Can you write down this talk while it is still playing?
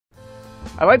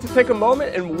I'd like to take a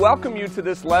moment and welcome you to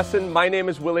this lesson. My name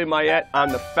is Willie Mayette.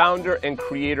 I'm the founder and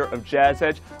creator of Jazz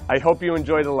Edge. I hope you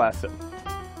enjoy the lesson.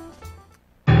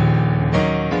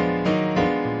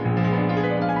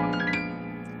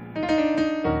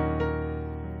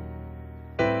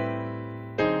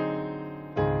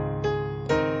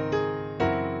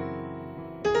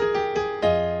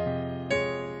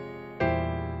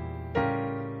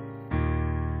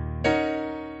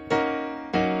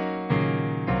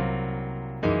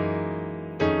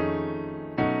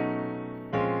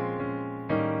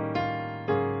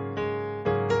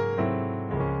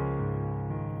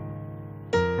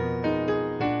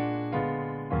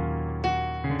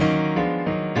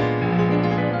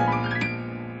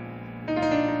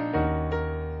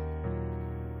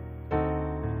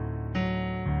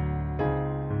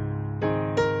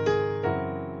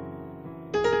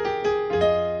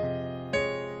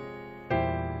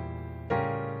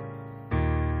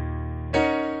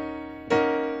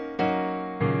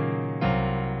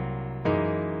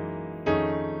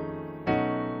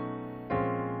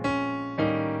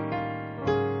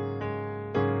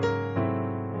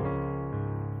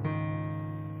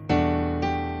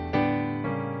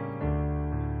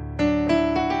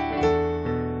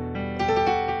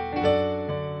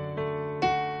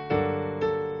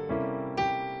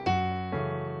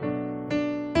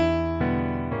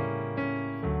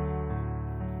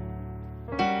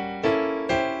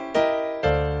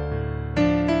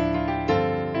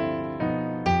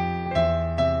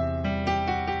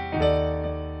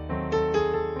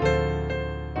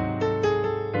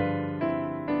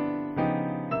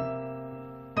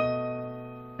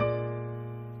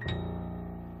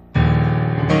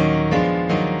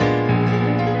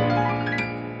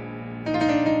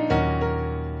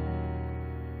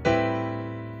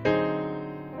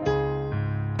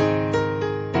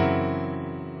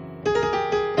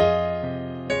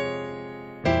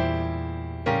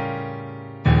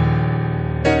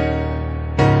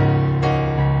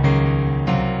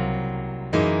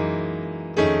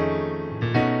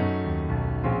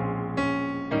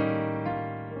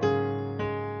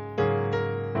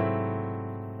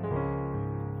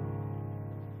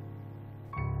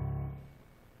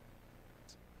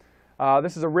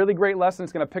 This is a really great lesson.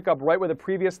 It's going to pick up right where the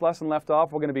previous lesson left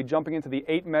off. We're going to be jumping into the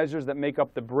 8 measures that make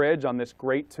up the bridge on this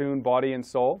great tune, Body and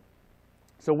Soul.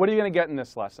 So what are you going to get in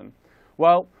this lesson?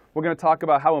 Well, we're going to talk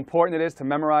about how important it is to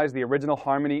memorize the original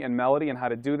harmony and melody and how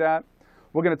to do that.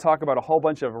 We're going to talk about a whole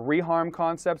bunch of reharm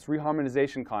concepts,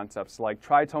 reharmonization concepts, like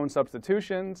tritone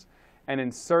substitutions and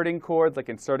inserting chords, like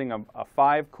inserting a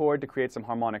 5 chord to create some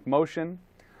harmonic motion.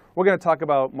 We're going to talk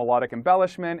about melodic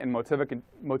embellishment and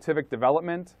motivic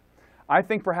development. I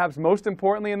think perhaps most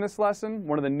importantly in this lesson,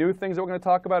 one of the new things that we're going to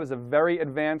talk about is a very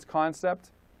advanced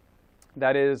concept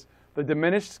that is the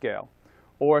diminished scale,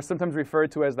 or sometimes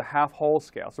referred to as the half-whole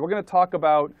scale. So we're going to talk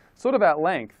about, sort of at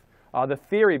length, the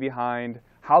theory behind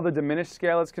how the diminished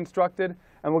scale is constructed,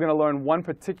 and we're going to learn one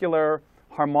particular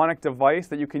harmonic device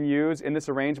that you can use in this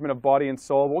arrangement of Body and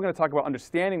Soul. We're going to talk about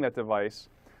understanding that device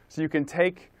so you can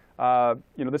take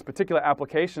this particular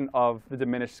application of the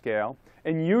diminished scale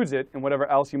and use it in whatever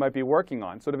else you might be working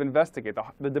on. Sort of investigate.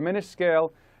 The diminished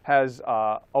scale has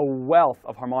a wealth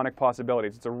of harmonic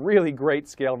possibilities. It's a really great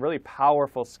scale, really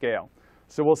powerful scale.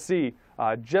 So we'll see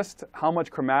just how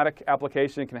much chromatic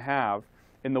application it can have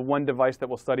in the one device that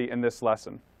we'll study in this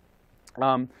lesson.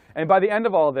 And by the end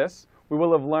of all this, we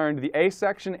will have learned the A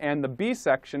section and the B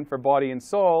section for Body and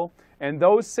Soul. And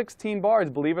those 16 bars,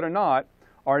 believe it or not,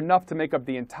 are enough to make up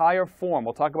the entire form.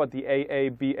 We'll talk about the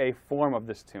AABA form of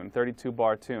this tune,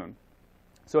 32-bar tune.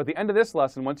 So at the end of this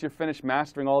lesson, once you're finished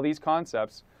mastering all these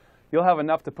concepts, you'll have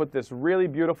enough to put this really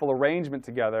beautiful arrangement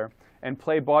together and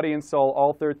play Body and Soul,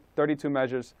 all 32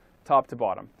 measures, top to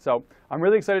bottom. So I'm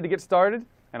really excited to get started,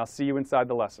 and I'll see you inside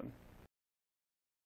the lesson.